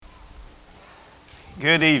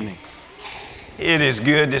Good evening. It is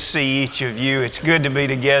good to see each of you. It's good to be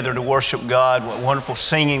together to worship God. What wonderful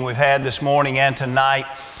singing we've had this morning and tonight.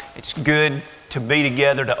 It's good to be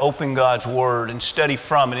together to open God's Word and study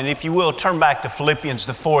from it. And if you will, turn back to Philippians,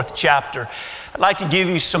 the 4th chapter. I'd like to give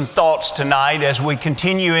you some thoughts tonight as we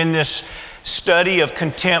continue in this study of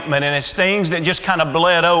contentment, and it's things that just kind of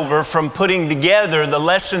bled over from putting together the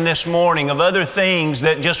lesson this morning of other things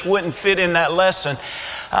that just wouldn't fit in that lesson.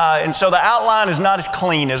 And so the outline is not as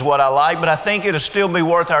clean as what I like, but I think it'll still be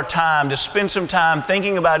worth our time to spend some time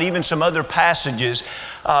thinking about even some other passages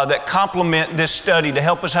that complement this study to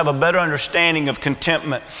help us have a better understanding of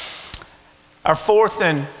contentment. Our 4th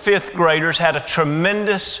and 5th graders had a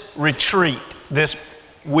tremendous retreat this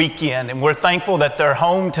weekend, and we're thankful that they're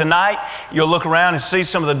home tonight. You'll look around and see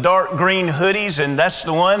some of the dark green hoodies, and that's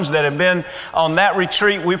the ones that have been on that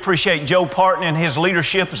retreat. We appreciate Joe Parton and his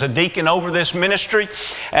leadership as a deacon over this ministry,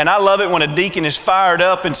 and I love it when a deacon is fired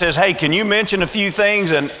up and says, hey, can you mention a few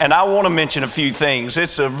things? And I want to mention a few things.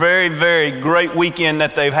 It's a very, very great weekend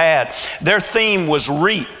that they've had. Their theme was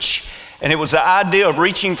reach. And it was the idea of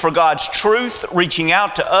reaching for God's truth, reaching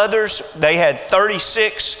out to others. They had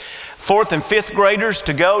 36 4th and 5th graders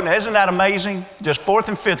to go. Now, isn't that amazing? Just 4th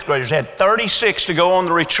and 5th graders had 36 to go on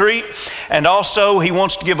the retreat. And also, he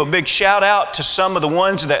wants to give a big shout out to some of the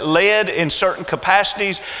ones that led in certain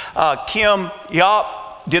capacities. Kim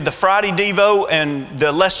Yop did the Friday Devo and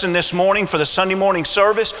the lesson this morning for the Sunday morning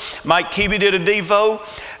service. Mike Keeby did a Devo.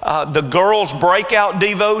 The girls' breakout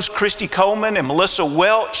Devos, Christy Coleman and Melissa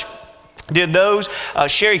Welch, did those.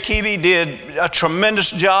 Sherry Keeby did a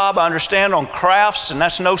tremendous job, I understand, on crafts, and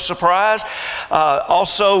that's no surprise.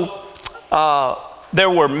 There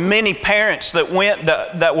were many parents that went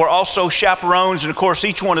that were also chaperones, and of course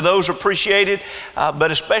each one of those are appreciated,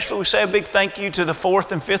 but especially we say a big thank you to the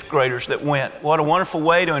 4th and 5th graders that went. What a wonderful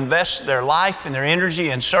way to invest their life and their energy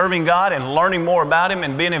in serving God and learning more about Him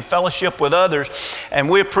and being in fellowship with others, and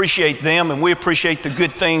we appreciate them and we appreciate the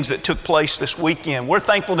good things that took place this weekend. We're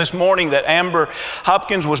thankful this morning that Amber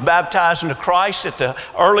Hopkins was baptized into Christ at the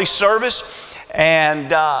early service,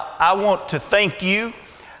 and I want to thank you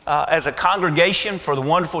as a congregation for the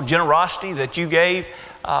wonderful generosity that you gave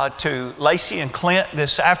to Lacey and Clint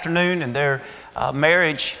this afternoon and their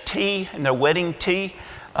marriage tea and their wedding tea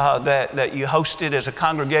that you hosted as a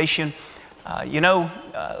congregation. A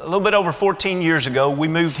little bit over 14 years ago, we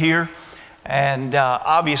moved here, and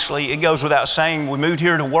obviously it goes without saying, we moved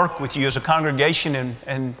here to work with you as a congregation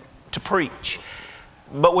and to preach.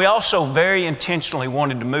 But we also very intentionally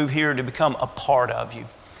wanted to move here to become a part of you.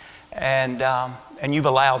 And you've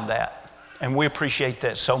allowed that, and we appreciate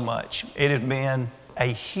that so much. It has been a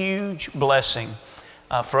huge blessing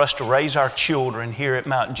for us to raise our children here at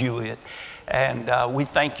Mount Juliet, and we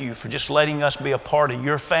thank you for just letting us be a part of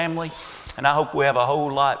your family, and I hope we have a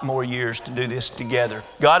whole lot more years to do this together.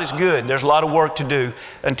 God is good. There's a lot of work to do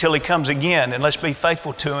until He comes again, and let's be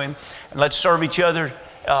faithful to Him, and let's serve each other,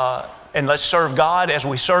 and let's serve God as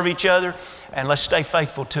we serve each other, and let's stay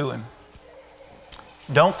faithful to Him.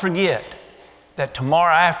 Don't forget that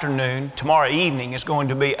tomorrow evening is going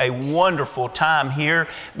to be a wonderful time here,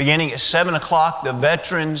 beginning at 7 o'clock, the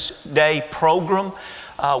Veterans Day program.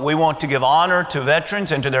 We want to give honor to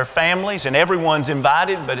veterans and to their families, and everyone's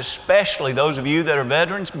invited, but especially those of you that are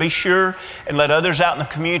veterans. Be sure and let others out in the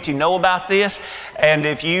community know about this. And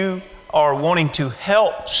if you are wanting to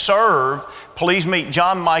help serve, please meet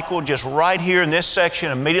John Michael just right here in this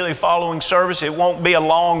section immediately following service. It won't be a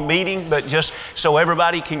long meeting, but just so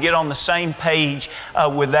everybody can get on the same page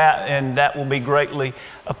with that, and that will be greatly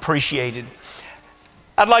appreciated.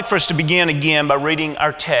 I'd like for us to begin again by reading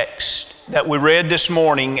our text that we read this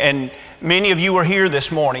morning, and many of you are here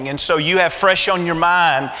this morning, and so you have fresh on your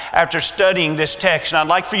mind after studying this text. And I'd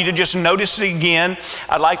like for you to just notice it again.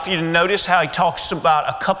 I'd like for you to notice how he talks about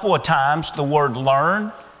a couple of times the word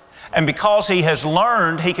learn. And because he has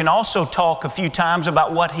learned, he can also talk a few times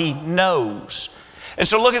about what he knows. And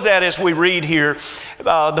so look at that as we read here.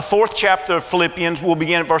 The 4th chapter of Philippians, we'll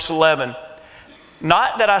begin at verse 11.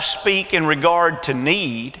 Not that I speak in regard to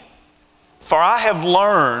need, for I have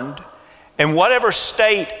learned in whatever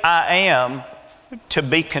state I am to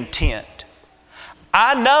be content.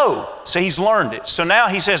 I know, so he's learned it. So now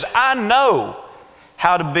he says, I know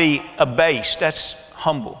how to be abased. That's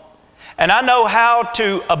humble. And I know how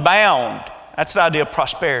to abound. That's the idea of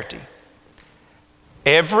prosperity.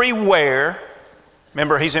 Everywhere,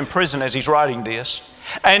 remember he's in prison as he's writing this,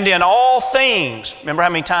 and in all things, remember how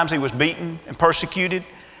many times he was beaten and persecuted?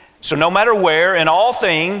 So no matter where, in all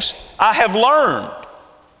things, I have learned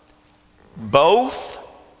both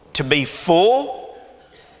to be full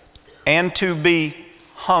and to be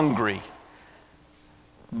hungry,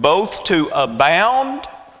 both to abound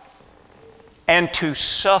and to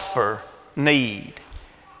suffer need.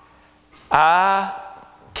 I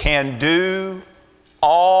can do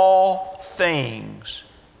all things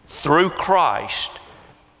through Christ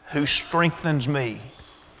who strengthens me.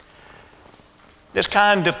 This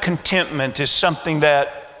kind of contentment is something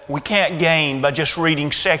that we can't gain by just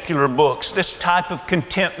reading secular books. This type of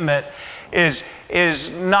contentment is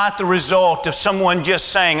not the result of someone just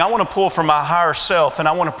saying, I want to pull from my higher self and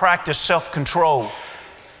I want to practice self-control.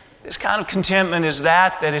 This kind of contentment is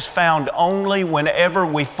that is found only whenever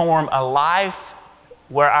we form a life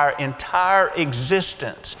where our entire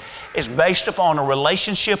existence is based upon a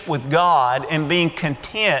relationship with God and being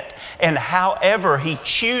content in however He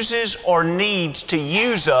chooses or needs to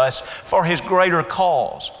use us for His greater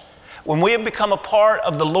cause. When we have become a part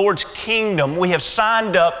of the Lord's kingdom, we have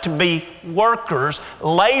signed up to be workers,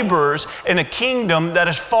 laborers in a kingdom that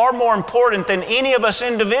is far more important than any of us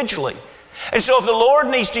individually. And so if the Lord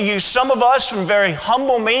needs to use some of us from very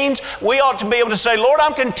humble means, we ought to be able to say, Lord,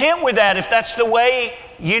 I'm content with that if that's the way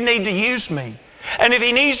you need to use me. And if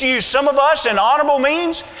He needs to use some of us in honorable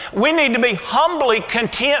means, we need to be humbly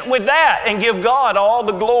content with that and give God all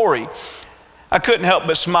the glory. I couldn't help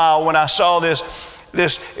but smile when I saw this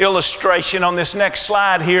illustration on this next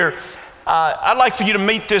slide here. I'd like for you to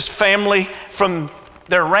meet this family from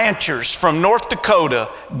they're ranchers from North Dakota,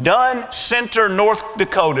 Dunn Center, North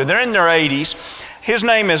Dakota. They're in their 80s. His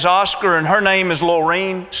name is Oscar and her name is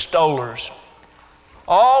Laureen Stolers.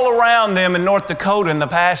 All around them in North Dakota in the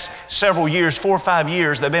past several years, 4 or 5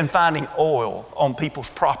 years, they've been finding oil on people's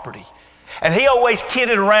property. And he always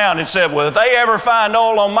kidded around and said, well, if they ever find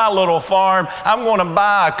oil on my little farm, I'm going to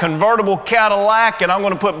buy a convertible Cadillac and I'm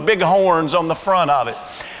going to put big horns on the front of it.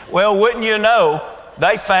 Well, wouldn't you know,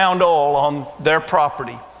 they found oil on their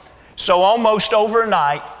property. So almost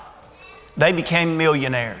overnight, they became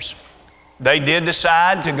millionaires. They did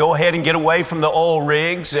decide to go ahead and get away from the oil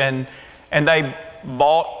rigs and they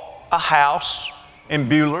bought a house in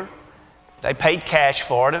Buhler. They paid cash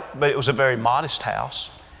for it, but it was a very modest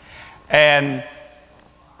house. And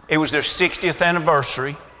it was their 60th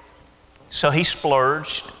anniversary, so he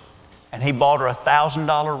splurged and he bought her a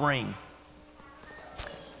 $1,000 ring.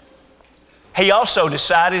 He also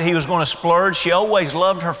decided he was going to splurge. She always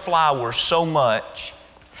loved her flowers so much.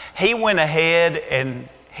 He went ahead and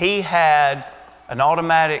he had an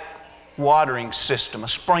automatic watering system, a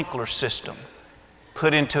sprinkler system,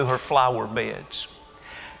 put into her flower beds.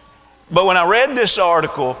 But when I read this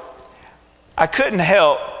article, I couldn't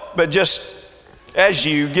help but just, as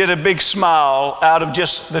you, get a big smile out of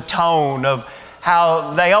just the tone of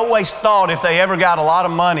how they always thought if they ever got a lot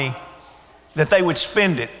of money that they would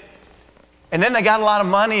spend it. And then they got a lot of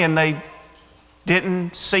money and they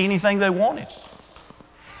didn't see anything they wanted.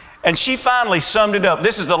 And she finally summed it up.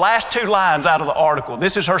 This is the last 2 lines out of the article.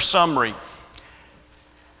 This is her summary.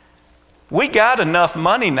 We got enough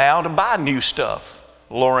money now to buy new stuff,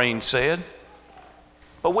 Laureen said,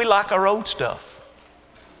 but we like our old stuff.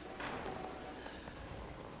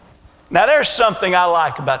 Now there's something I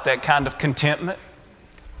like about that kind of contentment.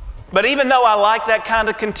 But even though I like that kind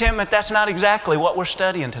of contentment, that's not exactly what we're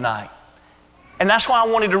studying tonight. And that's why I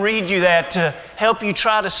wanted to read you that to help you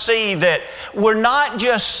try to see that we're not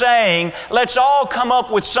just saying, let's all come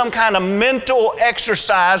up with some kind of mental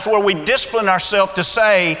exercise where we discipline ourselves to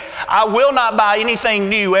say, I will not buy anything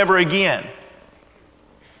new ever again.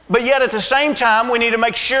 But yet at the same time, we need to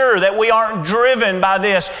make sure that we aren't driven by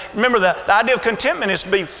this. Remember, the idea of contentment is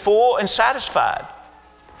to be full and satisfied.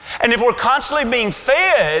 And if we're constantly being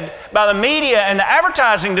fed by the media and the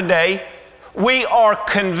advertising today, we are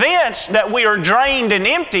convinced that we are drained and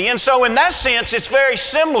empty. And so in that sense, it's very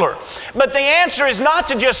similar. But the answer is not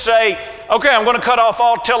to just say, okay, I'm going to cut off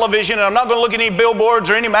all television and I'm not going to look at any billboards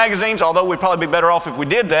or any magazines, although we'd probably be better off if we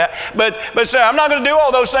did that. But say, I'm not going to do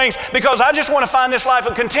all those things because I just want to find this life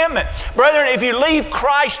of contentment. Brethren, if you leave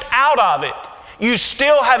Christ out of it, you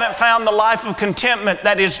still haven't found the life of contentment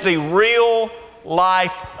that is the real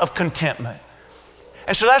life of contentment.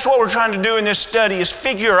 And so that's what we're trying to do in this study is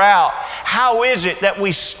figure out how is it that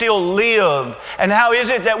we still live and how is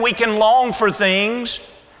it that we can long for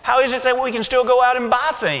things, how is it that we can still go out and buy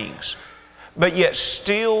things, but yet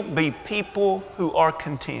still be people who are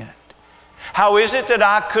content. How is it that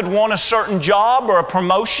I could want a certain job or a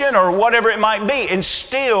promotion or whatever it might be and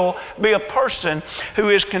still be a person who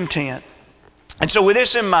is content? And so with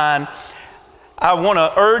this in mind, I want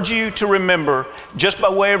to urge you to remember, just by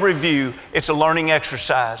way of review, it's a learning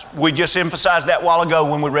exercise. We just emphasized that a while ago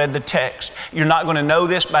when we read the text. You're not going to know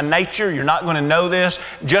this by nature. You're not going to know this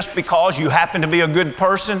just because you happen to be a good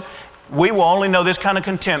person. We will only know this kind of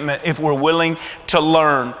contentment if we're willing to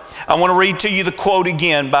learn. I want to read to you the quote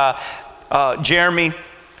again by Jeremy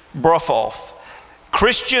Bruffoff.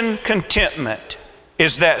 Christian contentment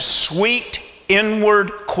is that sweet,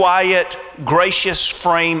 inward, quiet, gracious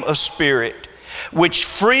frame of spirit, which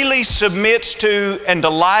freely submits to and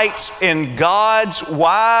delights in God's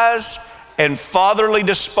wise and fatherly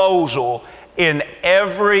disposal in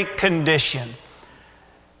every condition.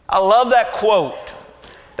 I love that quote.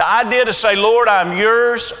 The idea to say, Lord, I'm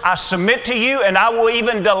yours, I submit to you, and I will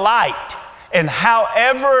even delight in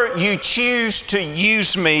however you choose to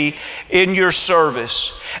use me in your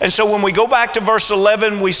service. And so when we go back to verse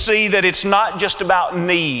 11, we see that it's not just about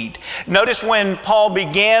need. Notice when Paul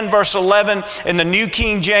began verse 11 in the New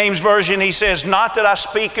King James Version, he says, not that I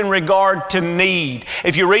speak in regard to need.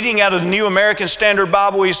 If you're reading out of the New American Standard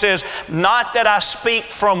Bible, he says, not that I speak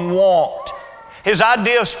from want. His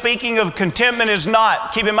idea of speaking of contentment is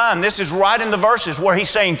not, keep in mind, this is right in the verses where he's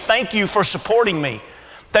saying, thank you for supporting me.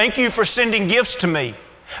 Thank you for sending gifts to me.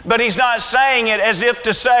 But he's not saying it as if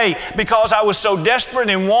to say, because I was so desperate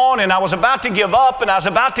in want and I was about to give up and I was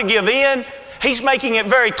about to give in. He's making it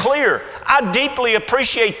very clear. I deeply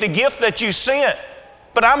appreciate the gift that you sent,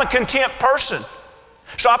 but I'm a content person.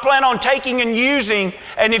 So I plan on taking and using,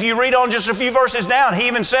 and if you read on just a few verses down, he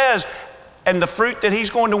even says, and the fruit that he's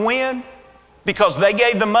going to win, because they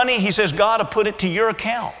gave the money, he says, God will put it to your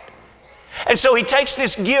account. And so he takes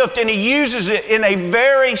this gift and he uses it in a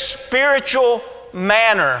very spiritual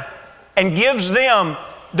manner and gives them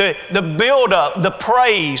the build-up, the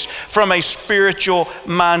praise from a spiritual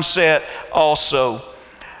mindset also.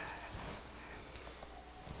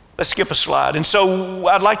 Let's skip a slide. And so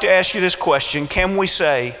I'd like to ask you this question. Can we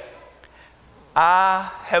say, I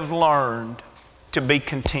have learned to be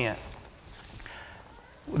content?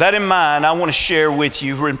 With that in mind, I want to share with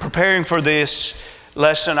you, in preparing for this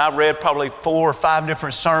lesson, I read probably 4 or 5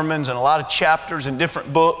 different sermons and a lot of chapters in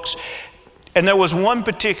different books. And there was one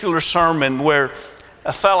particular sermon where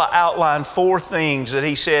a fellow outlined 4 things that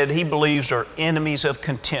he said he believes are enemies of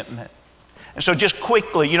contentment. And so just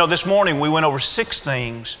quickly, this morning we went over 6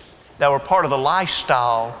 things that were part of the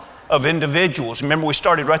lifestyle of individuals. Remember, we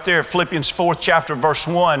started right there at Philippians 4th chapter, verse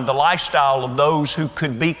 1, the lifestyle of those who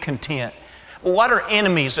could be content. Well, what are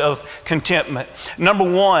enemies of contentment? Number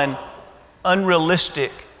 1,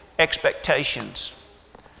 unrealistic expectations.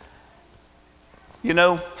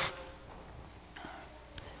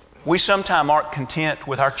 We sometimes aren't content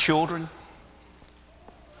with our children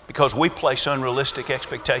because we place unrealistic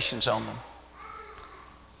expectations on them.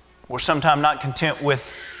 We're sometimes not content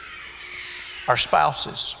with our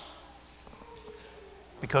spouses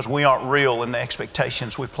because we aren't real in the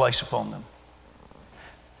expectations we place upon them.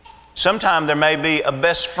 Sometimes there may be a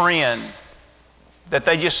best friend that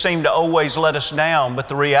they just seem to always let us down, but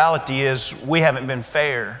the reality is we haven't been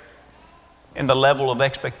fair in the level of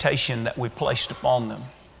expectation that we placed upon them.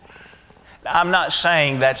 Now, I'm not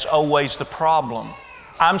saying that's always the problem.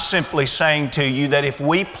 I'm simply saying to you that if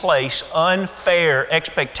we place unfair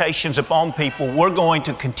expectations upon people, we're going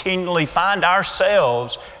to continually find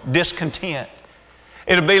ourselves discontent.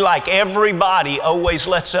 It'll be like everybody always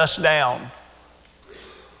lets us down.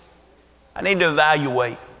 I need to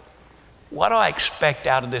evaluate, what do I expect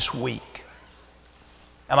out of this week?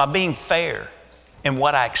 Am I being fair in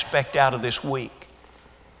what I expect out of this week?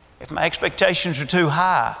 If my expectations are too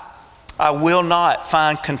high, I will not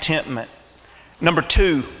find contentment. Number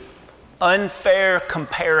 2, unfair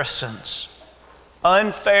comparisons.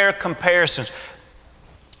 Unfair comparisons.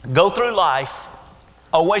 Go through life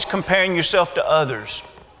always comparing yourself to others,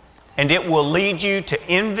 and it will lead you to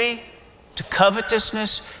envy, to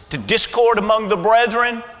covetousness, to discord among the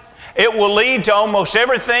brethren. It will lead to almost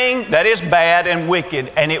everything that is bad and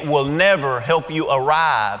wicked, and it will never help you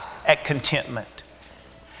arrive at contentment.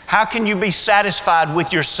 How can you be satisfied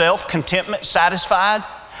with yourself, contentment, satisfied,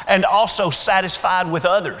 and also satisfied with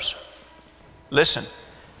others? Listen,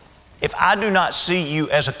 if I do not see you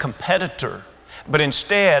as a competitor, but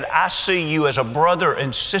instead I see you as a brother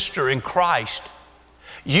and sister in Christ,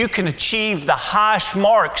 you can achieve the highest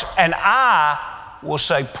marks, and I will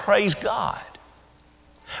say, praise God.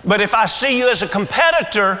 But if I see you as a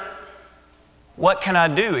competitor, what can I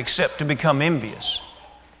do except to become envious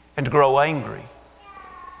and to grow angry?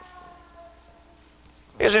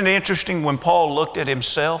 Isn't it interesting when Paul looked at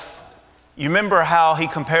himself? You remember how he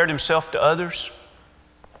compared himself to others?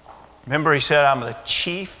 Remember he said, I'm the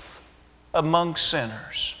chief among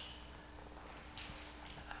sinners.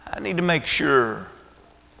 I need to make sure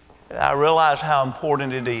that I realize how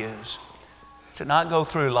important it is to not go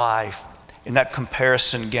through life in that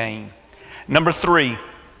comparison game. Number 3,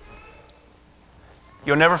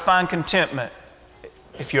 You'll never find contentment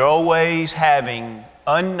if you're always having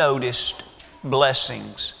unnoticed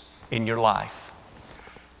blessings in your life.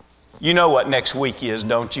 You know what next week is,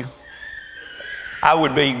 don't you? I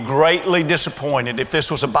would be greatly disappointed if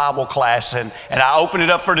this was a Bible class and I opened it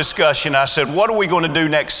up for discussion. I said, what are we going to do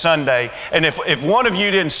next Sunday? And if one of you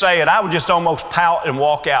didn't say it, I would just almost pout and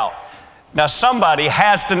walk out. Now somebody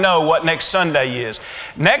has to know what next Sunday is.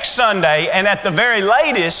 Next Sunday, and at the very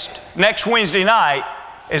latest, next Wednesday night,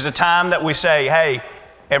 is a time that we say, hey,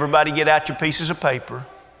 everybody get out your pieces of paper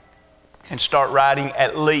and start writing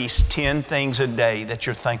at least 10 things a day that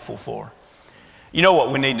you're thankful for. You know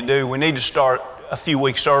what we need to do? We need to start a few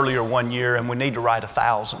weeks earlier one year, and we need to write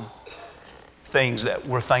 1,000 things that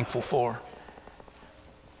we're thankful for.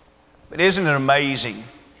 But isn't it amazing?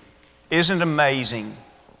 Isn't it amazing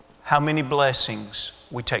how many blessings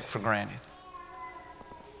we take for granted?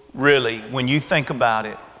 Really, when you think about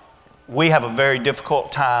it, we have a very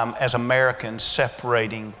difficult time as Americans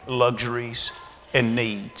separating luxuries and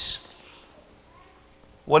needs.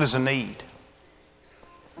 What is a need?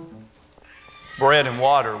 Bread and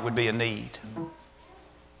water would be a need.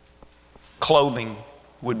 Clothing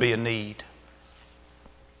would be a need.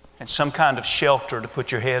 And some kind of shelter to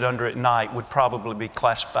put your head under at night would probably be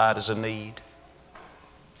classified as a need.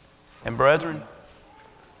 And brethren,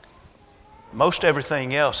 most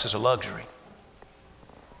everything else is a luxury.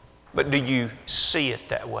 But do you see it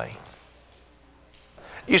that way?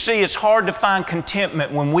 You see, it's hard to find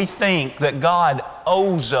contentment when we think that God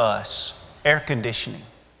owes us air conditioning.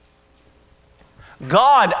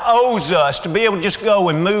 God owes us to be able to just go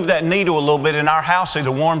and move that needle a little bit in our house,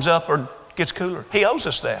 either warms up or gets cooler. He owes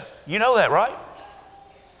us that. You know that, right?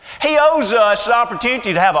 He owes us the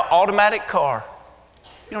opportunity to have an automatic car.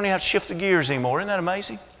 You don't even have to shift the gears anymore. Isn't that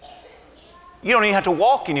amazing? You don't even have to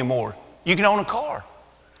walk anymore. You can own a car.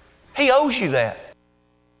 He owes you that.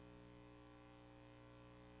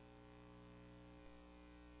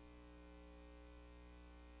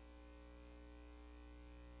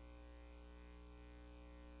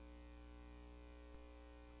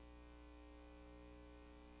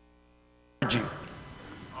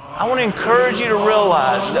 I want to encourage you to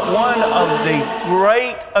realize that one of the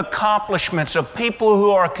great accomplishments of people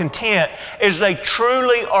who are content is they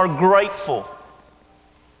truly are grateful.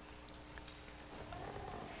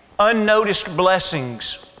 Unnoticed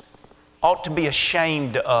blessings ought to be a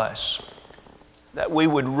shame to us, that we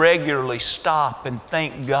would regularly stop and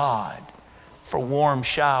thank God for warm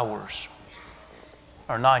showers,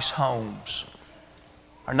 or nice homes,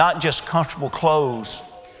 or not just comfortable clothes,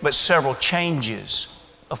 but several changes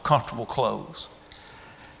of comfortable clothes.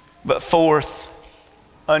 But fourth,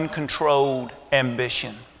 uncontrolled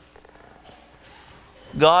ambition.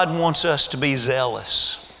 God wants us to be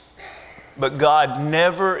zealous, but God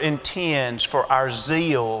never intends for our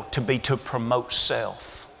zeal to be to promote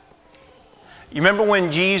self. You remember when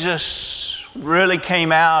Jesus really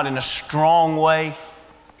came out in a strong way?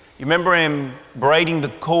 You remember him braiding the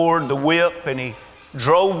cord, the whip, and he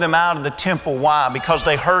drove them out of the temple. Why? Because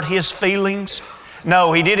they hurt his feelings?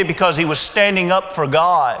 No, he did it because he was standing up for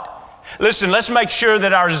God. Listen, let's make sure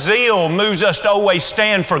that our zeal moves us to always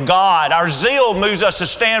stand for God. Our zeal moves us to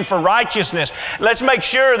stand for righteousness. Let's make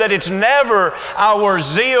sure that it's never our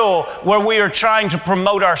zeal where we are trying to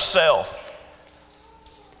promote ourselves.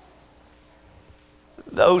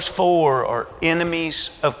 Those four are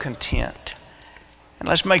enemies of content. And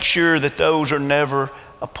let's make sure that those are never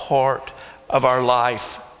a part of our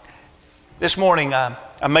life. This morning,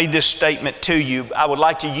 I made this statement to you. I would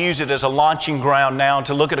like to use it as a launching ground now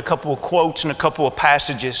to look at a couple of quotes and a couple of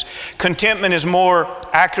passages. Contentment is more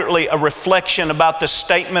accurately a reflection about the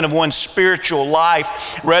statement of one's spiritual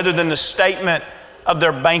life rather than the statement of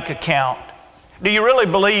their bank account. Do you really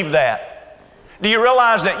believe that? Do you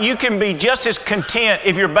realize that you can be just as content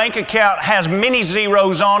if your bank account has many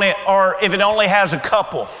zeros on it or if it only has a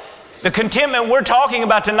couple? The contentment we're talking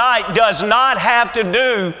about tonight does not have to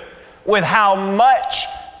do with how much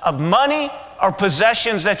of money or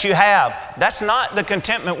possessions that you have. That's not the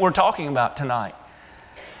contentment we're talking about tonight.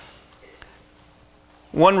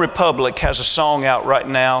 One Republic has a song out right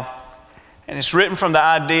now, and it's written from the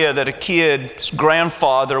idea that a kid's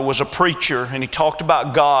grandfather was a preacher, and he talked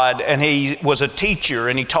about God, and he was a teacher,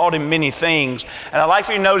 and he taught him many things. And I'd like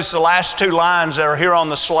for you to notice the last two lines that are here on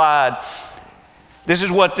the slide. This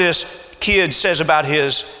is what this kid says about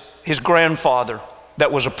his grandfather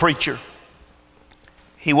that was a preacher.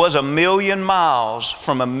 He was 1,000,000 miles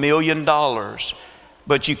from $1 million,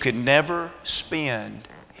 but you could never spend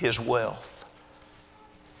his wealth.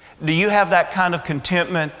 Do you have that kind of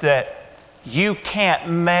contentment that you can't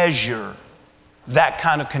measure that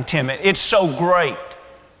kind of contentment? It's so great.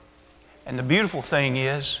 And the beautiful thing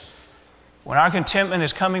is, when our contentment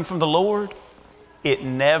is coming from the Lord, it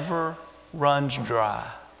never runs dry.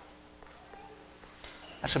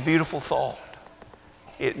 That's a beautiful thought.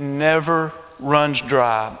 It never runs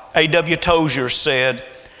dry. A.W. Tozer said,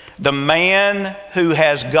 "The man who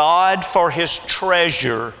has God for his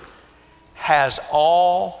treasure has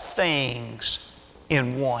all things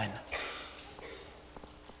in one."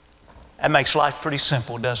 That makes life pretty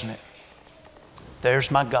simple, doesn't it? There's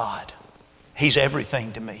my God. He's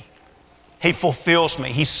everything to me. He fulfills me.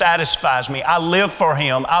 He satisfies me. I live for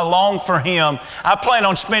Him. I long for Him. I plan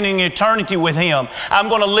on spending eternity with Him. I'm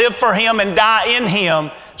going to live for Him and die in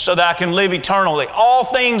Him so that I can live eternally. All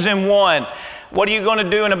things in one. What are you going to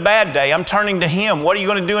do in a bad day? I'm turning to Him. What are you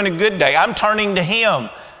going to do in a good day? I'm turning to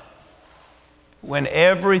Him. When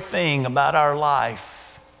everything about our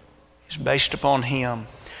life is based upon Him.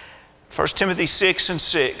 1 Timothy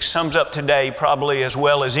 6:6 sums up today probably as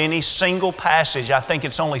well as any single passage. I think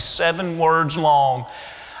it's only 7 words long.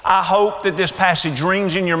 I hope that this passage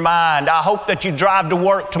rings in your mind. I hope that you drive to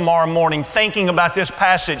work tomorrow morning thinking about this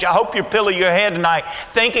passage. I hope you pillow your head tonight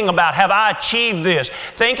thinking about, have I achieved this?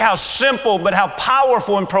 Think how simple but how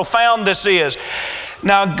powerful and profound this is.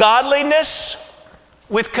 Now, godliness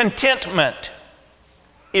with contentment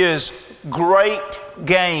is great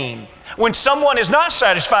gain. When someone is not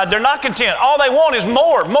satisfied, they're not content. All they want is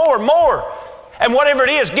more, more, more. And whatever it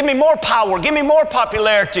is, give me more power, give me more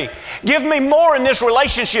popularity, give me more in this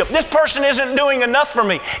relationship. This person isn't doing enough for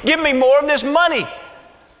me. Give me more of this money.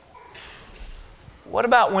 What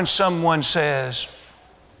about when someone says,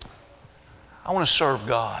 I want to serve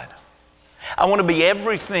God. I want to be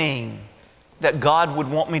everything that God would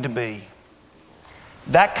want me to be.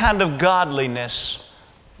 That kind of godliness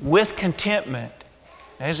with contentment.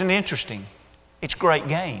 Isn't it interesting? It's great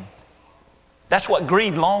gain. That's what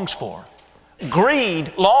greed longs for.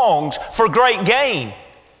 Greed longs for great gain.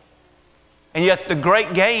 And yet the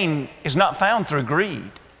great gain is not found through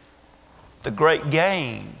greed. The great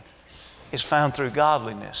gain is found through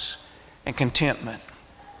godliness and contentment.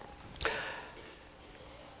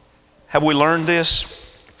 Have we learned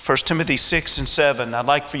this? 1 Timothy 6:7. I'd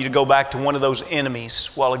like for you to go back to one of those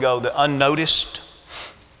enemies a while ago, the unnoticed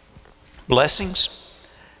blessings.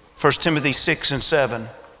 1 Timothy 6:7.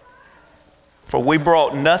 For we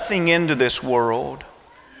brought nothing into this world,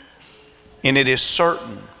 and it is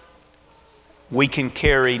certain we can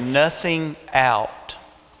carry nothing out.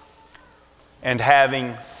 And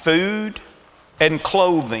having food and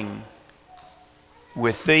clothing,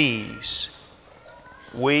 with these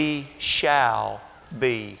we shall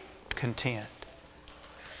be content.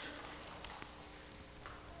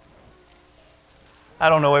 I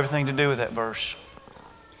don't know everything to do with that verse.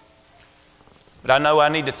 But I know I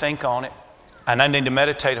need to think on it, and I need to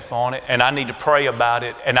meditate upon it, and I need to pray about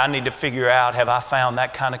it, and I need to figure out, have I found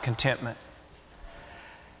that kind of contentment?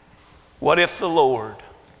 What if the Lord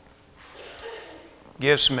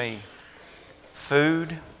gives me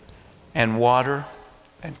food and water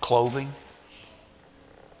and clothing?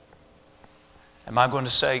 Am I going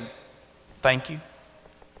to say, thank you?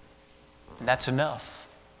 And that's enough.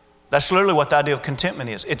 That's literally what the idea of contentment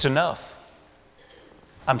is. It's enough.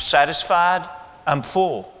 I'm satisfied. I'm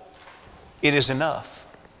full. It is enough.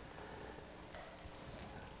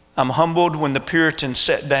 I'm humbled when the Puritan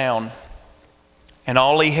sat down and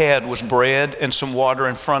all he had was bread and some water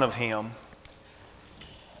in front of him.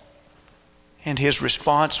 And his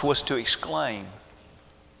response was to exclaim,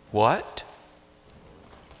 "What?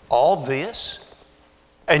 All this?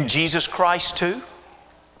 And Jesus Christ too?"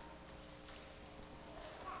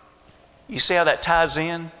 You see how that ties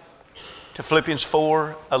in to Philippians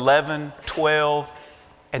 4:11, 12,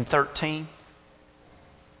 and 13?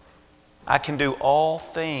 I can do all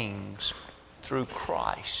things through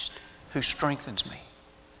Christ who strengthens me.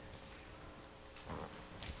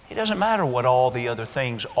 It doesn't matter what all the other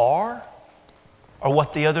things are or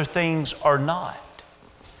what the other things are not.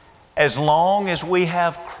 As long as we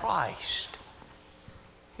have Christ,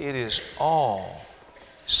 it is all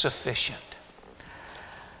sufficient.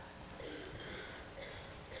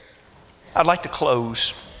 I'd like to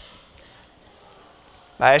close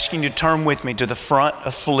by asking you to turn with me to the front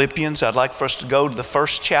of Philippians. I'd like for us to go to the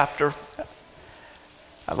first chapter.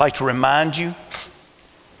 I'd like to remind you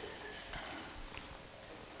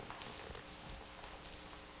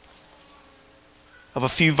of a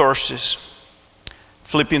few verses.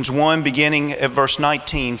 Philippians 1, beginning at verse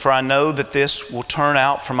 19. For I know that this will turn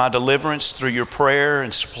out for my deliverance through your prayer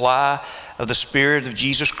and supply of the Spirit of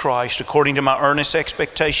Jesus Christ, according to my earnest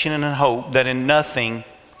expectation and hope that in nothing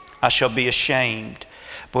I shall be ashamed,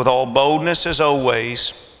 but with all boldness as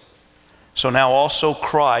always, so now also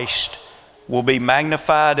Christ will be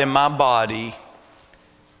magnified in my body,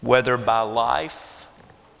 whether by life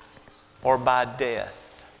or by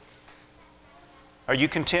death. Are you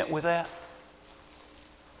content with that?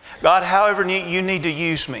 God, however you need to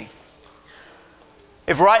use me.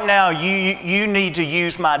 If right now you need to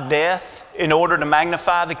use my death in order to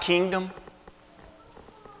magnify the kingdom,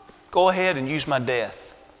 go ahead and use my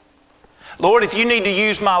death. Lord, if you need to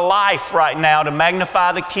use my life right now to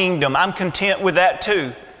magnify the kingdom, I'm content with that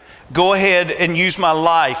too. Go ahead and use my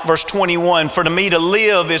life. Verse 21, for to me to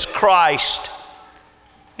live is Christ,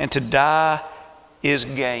 and to die is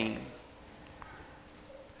gain.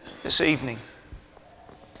 This evening,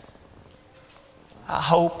 I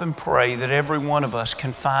hope and pray that every one of us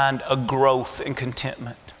can find a growth in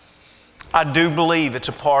contentment. I do believe it's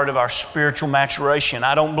a part of our spiritual maturation.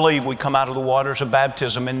 I don't believe we come out of the waters of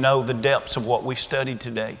baptism and know the depths of what we've studied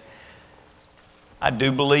today. I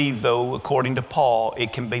do believe, though, according to Paul,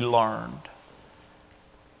 it can be learned.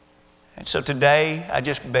 And so today, I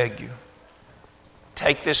just beg you,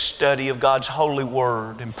 take this study of God's holy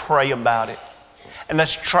word and pray about it. And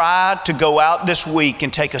let's try to go out this week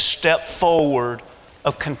and take a step forward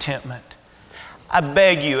of contentment. I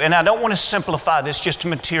beg you, and I don't want to simplify this just to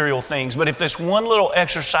material things, but if this one little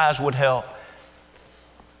exercise would help,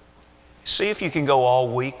 see if you can go all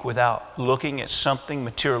week without looking at something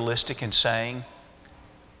materialistic and saying,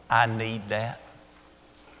 I need that.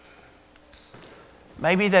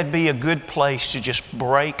 Maybe that'd be a good place to just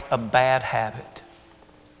break a bad habit.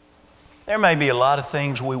 There may be a lot of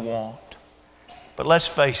things we want, but let's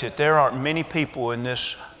face it, there aren't many people in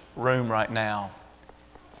this room right now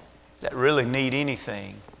that really need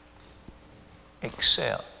anything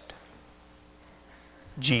except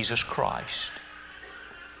Jesus Christ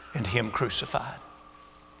and Him crucified.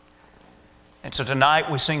 And so tonight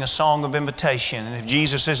we sing a song of invitation. And if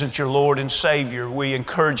Jesus isn't your Lord and Savior, we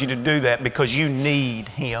encourage you to do that because you need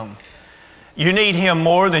Him. You need Him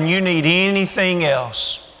more than you need anything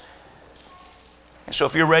else. And so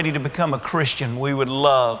if you're ready to become a Christian, we would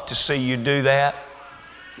love to see you do that.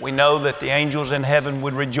 We know that the angels in heaven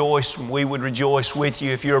would rejoice, and we would rejoice with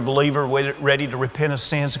you if you're a believer ready to repent of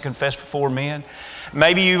sins and confess before men.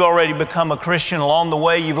 Maybe you've already become a Christian along the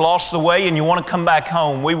way, you've lost the way, and you want to come back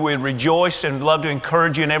home. We would rejoice and love to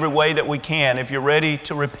encourage you in every way that we can. If you're ready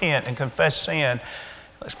to repent and confess sin,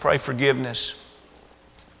 let's pray forgiveness.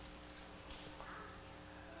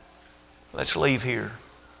 Let's leave here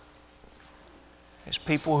as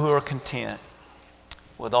people who are content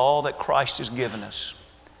with all that Christ has given us,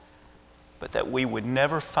 but that we would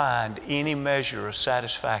never find any measure of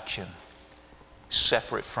satisfaction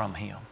separate from Him.